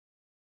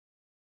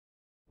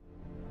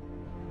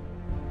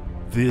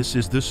This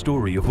is the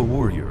story of a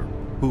warrior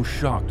who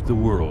shocked the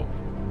world.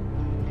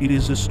 It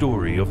is a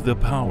story of the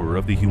power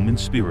of the human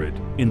spirit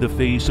in the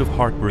face of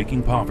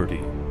heartbreaking poverty,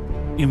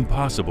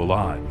 impossible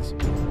odds,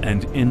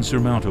 and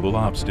insurmountable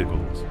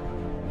obstacles.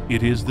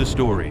 It is the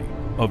story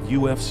of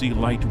UFC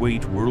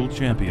lightweight world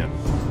champion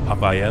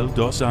Rafael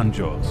dos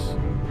Anjos.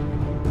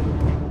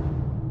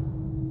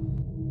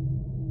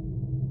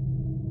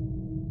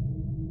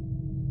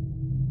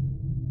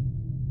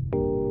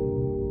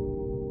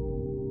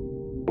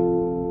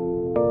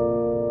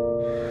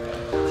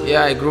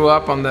 Yeah, I grew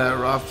up on the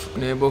rough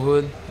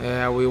neighborhood.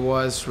 We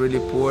was really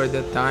poor at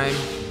that time,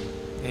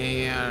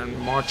 and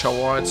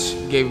martial arts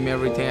gave me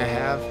everything I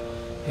have,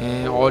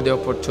 and all the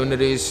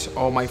opportunities,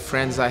 all my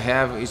friends I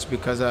have is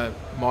because of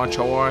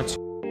martial arts.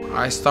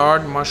 I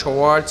started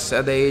martial arts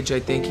at the age I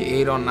think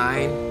 8 or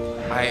 9.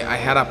 I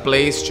had a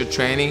place to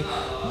training,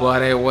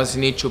 but I was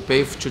need to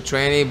pay to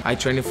training. I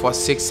trained for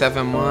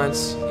 6-7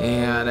 months,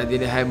 and I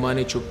didn't have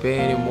money to pay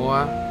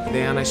anymore.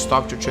 Then I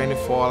stopped to training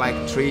for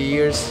like 3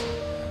 years.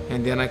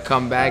 And then I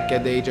come back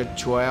at the age of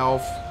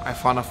 12. I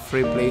found a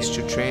free place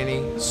to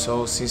training.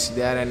 So since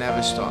that, I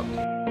never stopped.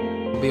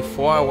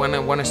 Before, when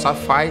I start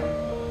fight,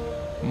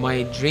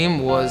 my dream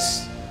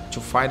was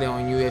to fight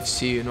on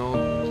UFC, you know.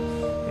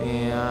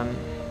 And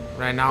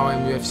right now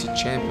I'm UFC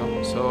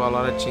champion. So a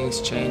lot of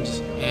things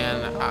changed,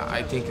 and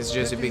I think it's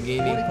just the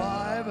beginning.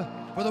 45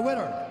 for the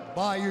winner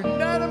by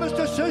unanimous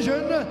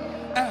decision,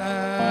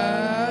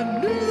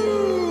 and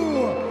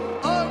new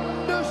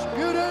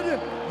undisputed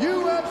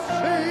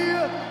UFC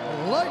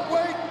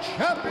lightweight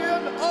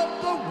champion of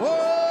the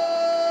world,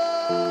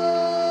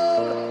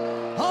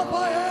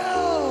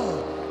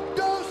 Rafael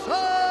dos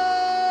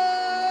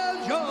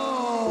Anjos.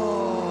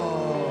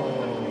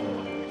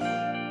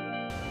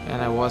 And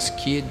I was a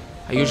kid.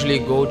 I usually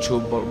go to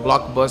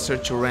Blockbuster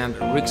to rent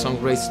Rickson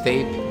Grace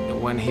tape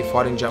when he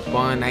fought in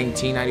Japan,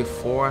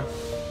 1994.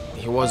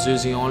 He was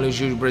using only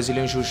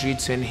Brazilian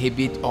Jiu-Jitsu, and he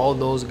beat all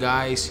those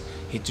guys.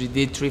 He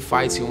did 3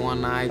 fights in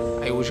one night.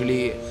 I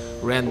usually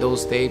rent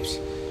those tapes.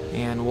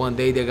 And one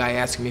day the guy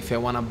asked me if I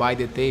want to buy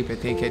the tape. I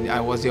think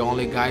I was the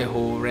only guy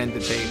who ran the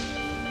tape,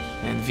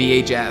 and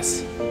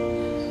VHS.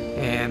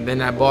 And then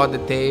I bought the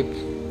tape,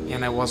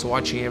 and I was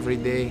watching every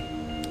day.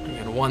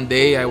 And one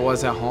day I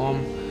was at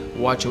home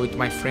watching with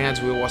my friends.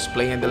 We was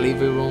playing in the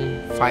living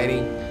room,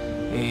 fighting.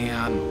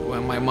 And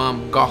when my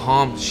mom got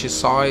home, she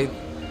saw it,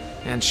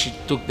 and she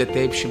took the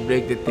tape, she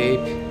broke the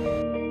tape.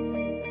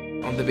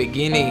 On the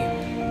beginning,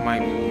 my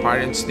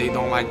parents, they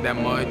don't like that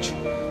much.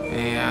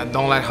 And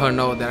don't let her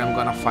know that I'm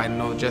gonna fight,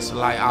 no, just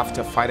like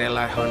after fight I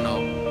let her know.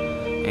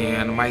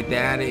 And my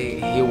daddy,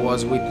 he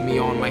was with me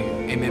on my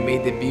MMA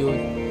debut,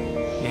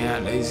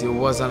 and it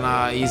wasn't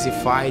an easy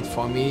fight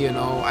for me, you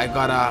know. I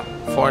got a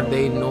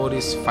 4-day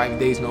notice, 5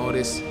 days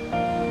notice,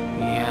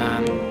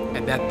 and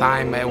at that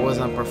time I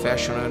wasn't a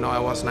professional, you know. I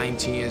was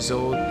 19 years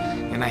old,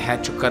 and I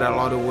had to cut a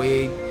lot of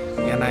weight,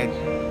 and I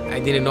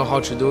didn't know how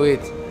to do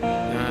it.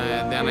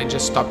 Then I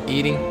just stopped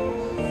eating,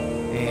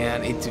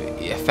 and it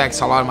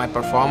affects a lot of my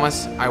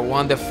performance. I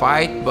won the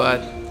fight,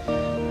 but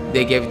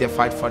they gave the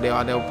fight for the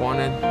other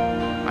opponent.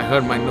 I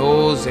hurt my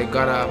nose, I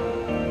got a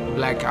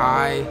black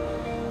eye,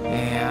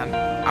 and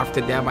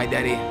after that my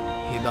daddy,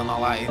 he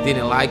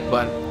didn't like,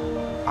 but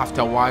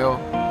after a while,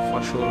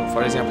 for sure,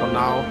 for example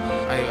now,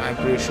 I'm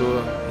pretty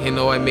sure he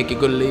know I make a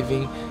good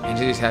living, and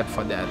he's happy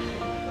for that.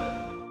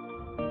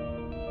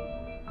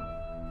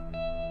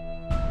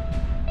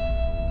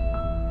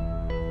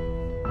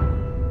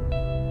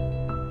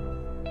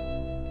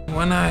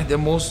 The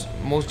most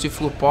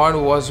difficult part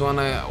was when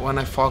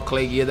I fought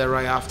Clay Guida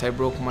right after I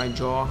broke my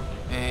jaw,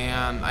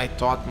 and I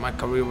thought my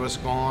career was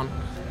gone.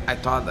 I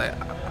thought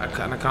I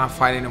can't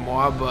fight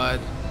anymore, but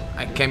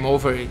I came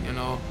over it, you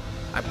know.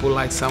 I put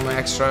like some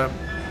extra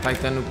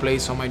titanium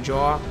plates on my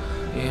jaw,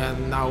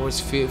 and now I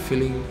was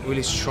feeling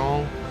really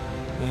strong.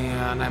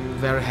 And I'm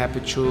very happy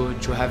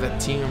to have a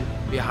team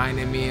behind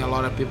me, a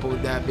lot of people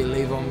that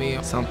believe on me.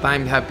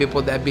 Sometimes I have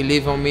people that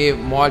believe on me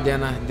more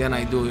than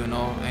I do, you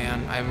know,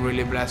 and I'm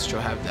really blessed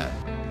to have that.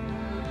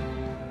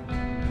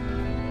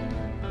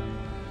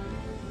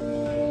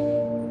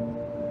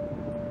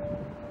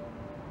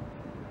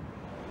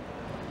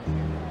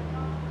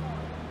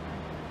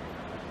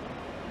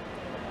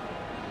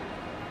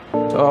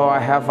 So I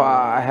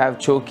have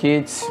 2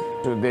 kids.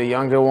 The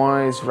younger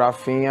one is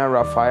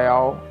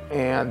Rafael,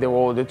 and the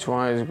oldest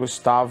one is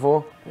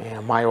Gustavo,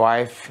 and my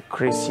wife,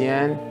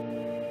 Christiane,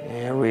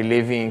 and we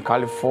live in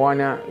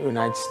California,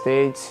 United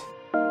States.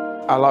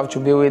 I love to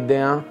be with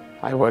them.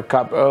 I wake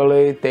up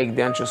early, take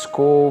them to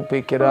school,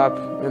 pick it up,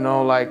 you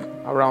know, like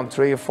around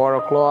 3 or 4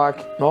 o'clock.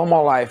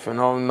 Normal life, you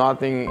know,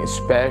 nothing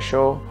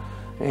special,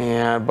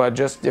 but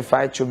just the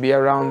fact to be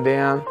around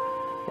them,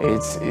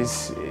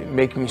 it's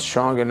making me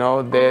strong, you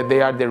know.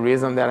 They are the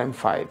reason that I'm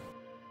fighting.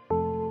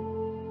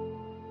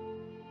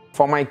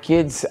 For my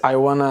kids, I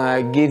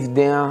wanna give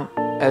them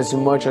as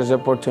much as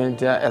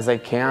opportunity as I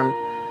can.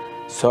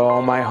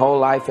 So my whole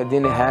life I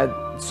didn't have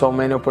so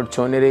many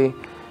opportunities.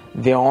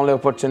 The only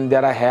opportunity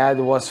that I had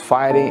was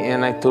fighting,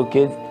 and I took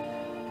it.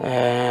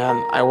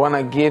 and I want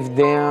to give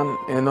them,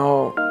 you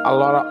know, a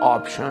lot of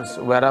options.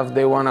 Wherever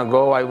they want to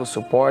go, I will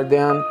support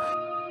them.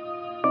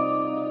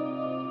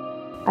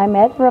 I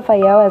met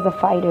Rafael as a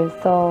fighter,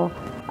 so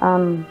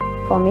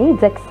for me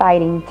it's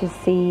exciting to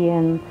see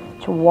and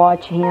to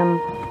watch him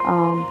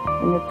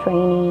in the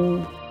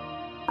training.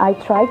 I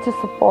try to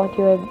support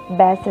you as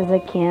best as I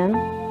can,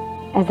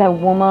 as a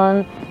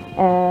woman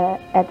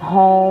at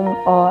home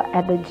or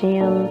at the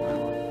gym,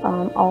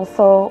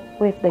 also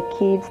with the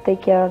kids,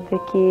 take care of the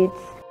kids.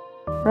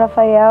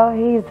 Rafael,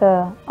 he's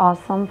an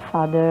awesome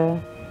father.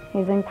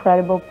 He's an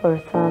incredible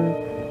person.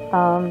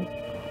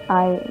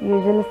 I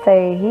usually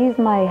say he's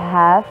my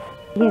half.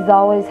 He's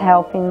always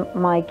helping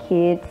my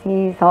kids.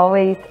 He's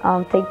always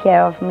take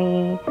care of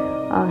me,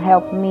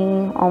 help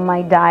me on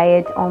my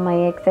diet, on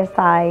my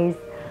exercise.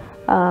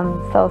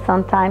 So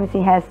sometimes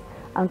he has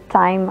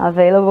time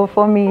available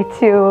for me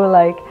too,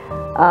 like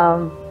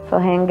for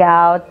hang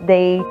out,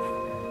 dates.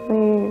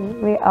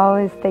 We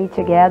always stay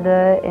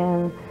together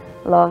and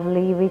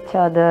lovely with each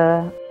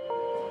other.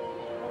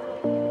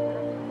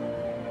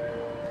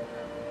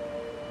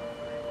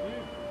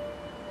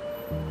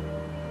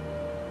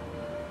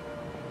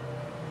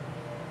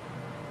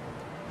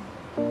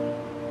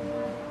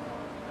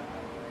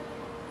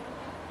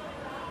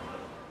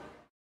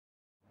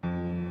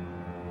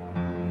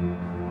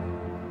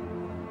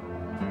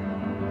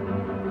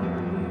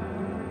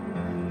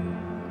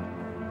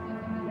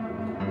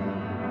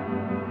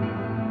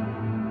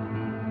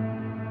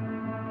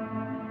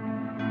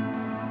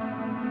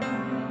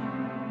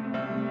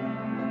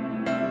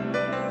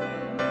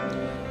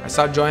 I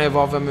started joining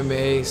Evolve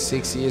MMA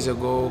 6 years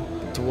ago.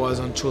 It was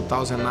in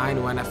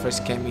 2009 when I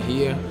first came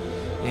here.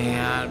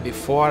 And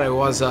before I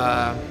was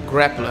a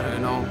grappler,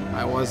 you know.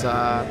 I was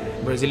a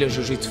Brazilian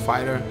Jiu-Jitsu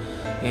fighter,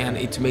 and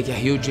it made a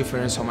huge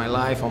difference on my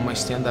life, on my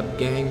stand-up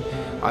game.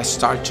 I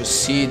start to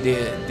see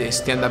the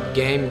stand-up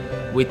game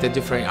with the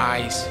different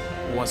eyes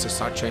once I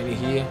start training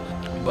here.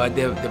 But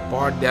the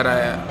part that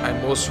I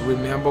most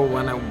remember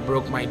when I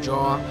broke my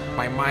jaw,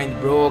 my mind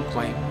broke,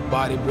 my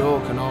body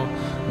broke, you know,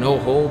 no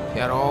hope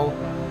at all.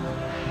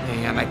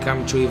 And I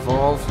come to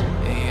Evolve,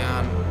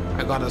 and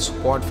I got the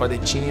support for the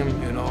team,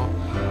 you know,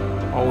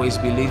 always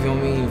believe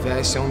in me,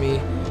 invest in me.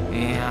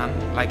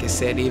 And like I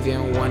said,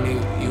 even when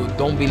you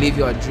don't believe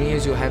your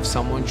dreams, you have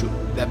someone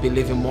that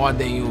believes more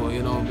than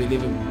you know,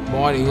 believe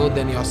more in you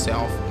than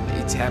yourself.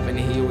 It's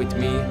happening here with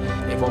me.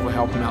 Evolve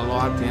helped me a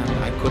lot, and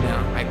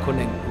I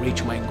couldn't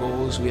reach my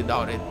goals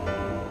without it.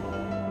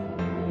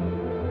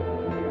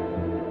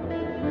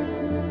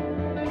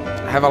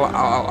 I have a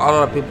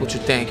lot of people to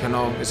thank, you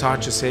know. It's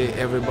hard to say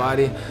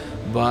everybody,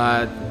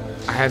 but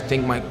I have to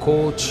thank my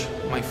coach,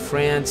 my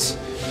friends,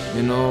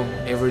 you know,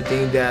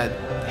 everything that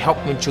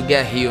helped me to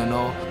get here, you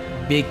know.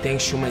 Big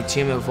thanks to my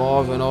team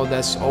Evolve, you know,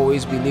 that's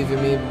always believed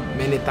in me.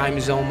 Many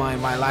times in my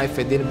life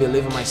I didn't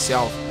believe in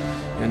myself,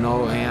 you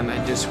know, and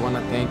I just want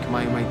to thank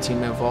my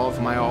team Evolve,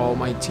 all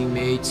my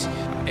teammates,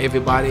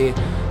 everybody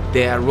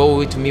that rode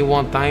with me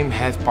one time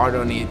have part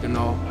on it, you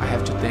know. I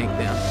have to thank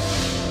them.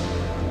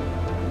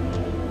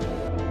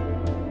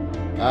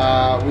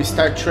 We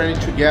started training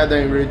together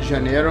in Rio de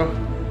Janeiro,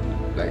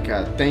 like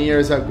 10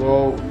 years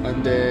ago.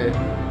 And the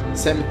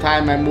same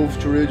time I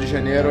moved to Rio de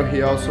Janeiro,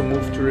 he also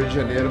moved to Rio de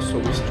Janeiro. So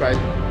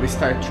we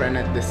started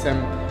training at the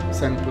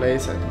same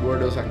place at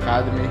Gordo's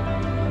Academy,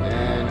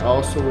 and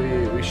also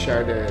we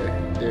shared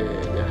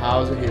the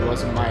house. He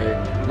was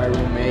my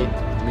roommate.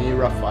 Me,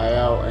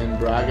 Rafael, and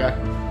Braga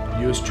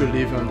used to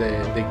live on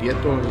the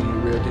ghetto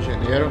in Rio de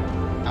Janeiro.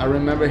 I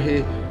remember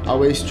he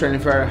always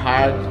trained very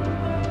hard.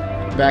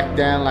 Back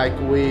then, like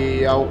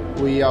we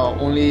are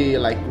only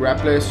like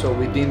grapplers, so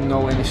we didn't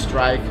know any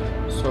strike.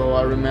 So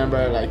I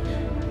remember like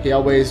he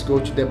always go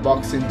to the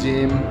boxing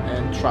gym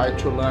and try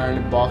to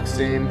learn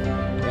boxing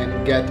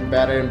and get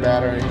better and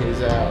better in his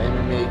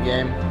MMA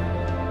game.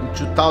 In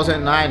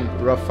 2009,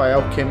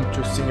 Rafael came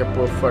to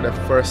Singapore for the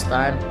first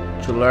time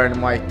to learn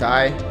Muay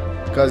Thai,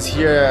 because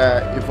here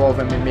at Evolve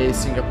MMA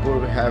Singapore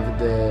we have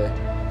the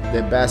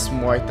best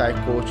Muay Thai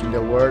coach in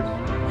the world.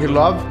 He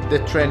loved the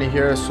training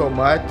here so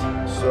much,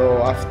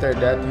 so after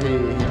that he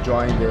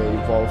joined the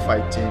Evolve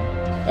fight team.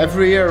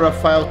 Every year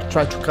Rafael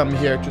tried to come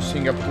here to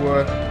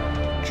Singapore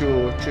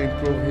to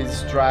improve his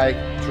strike,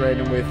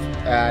 training with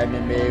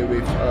MMA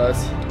with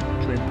us,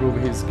 to improve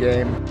his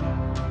game.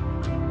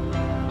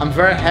 I'm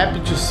very happy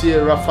to see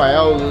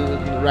Rafael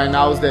right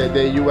now is the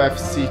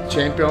UFC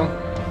champion.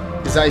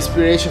 He's an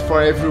inspiration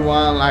for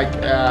everyone, like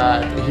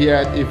here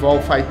at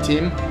Evolve fight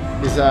team.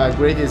 He's a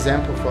great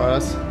example for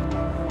us.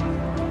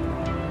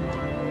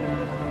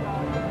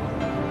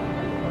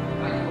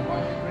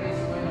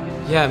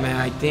 Yeah, man,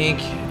 I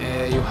think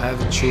you have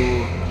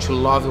to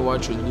love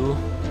what you do.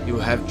 You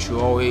have to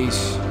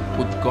always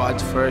put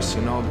God first,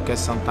 you know, because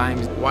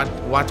sometimes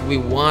what we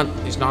want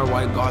is not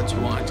what God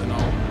wants, you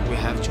know. We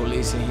have to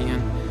listen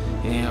Him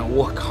and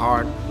work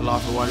hard,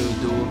 love what you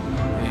do,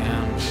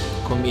 and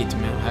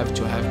commitment. Have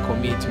to have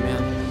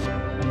commitment.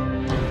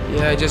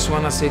 Yeah, I just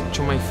want to say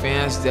to my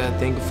fans that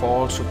thank you for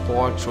all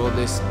support through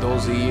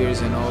those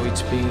years. You know,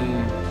 it's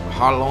been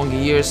hard, long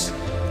years.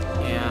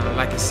 And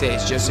like I said,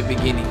 it's just the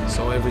beginning.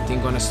 So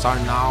everything gonna start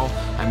now.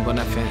 I'm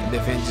gonna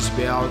defend this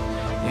belt,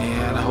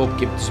 and I hope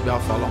keep this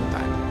belt for a long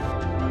time.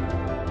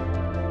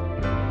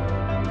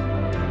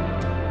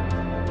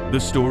 The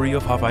story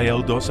of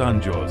Rafael dos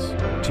Anjos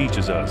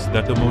teaches us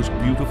that the most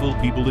beautiful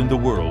people in the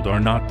world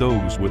are not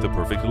those with a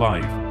perfect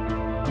life.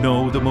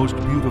 No, the most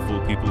beautiful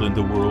people in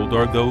the world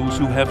are those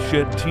who have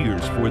shed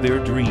tears for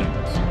their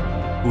dreams,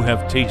 who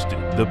have tasted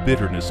the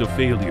bitterness of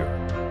failure,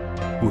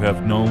 who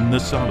have known the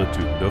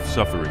solitude of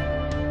suffering.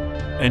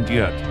 And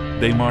yet,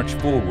 they march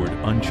forward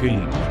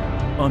unchanged,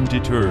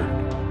 undeterred,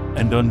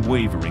 and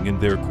unwavering in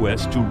their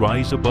quest to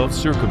rise above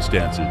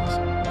circumstances,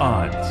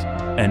 odds,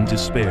 and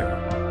despair.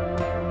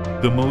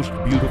 The most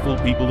beautiful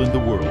people in the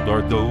world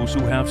are those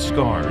who have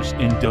scars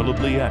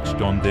indelibly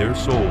etched on their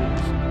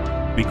souls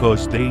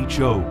because they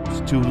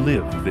chose to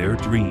live their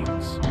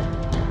dreams.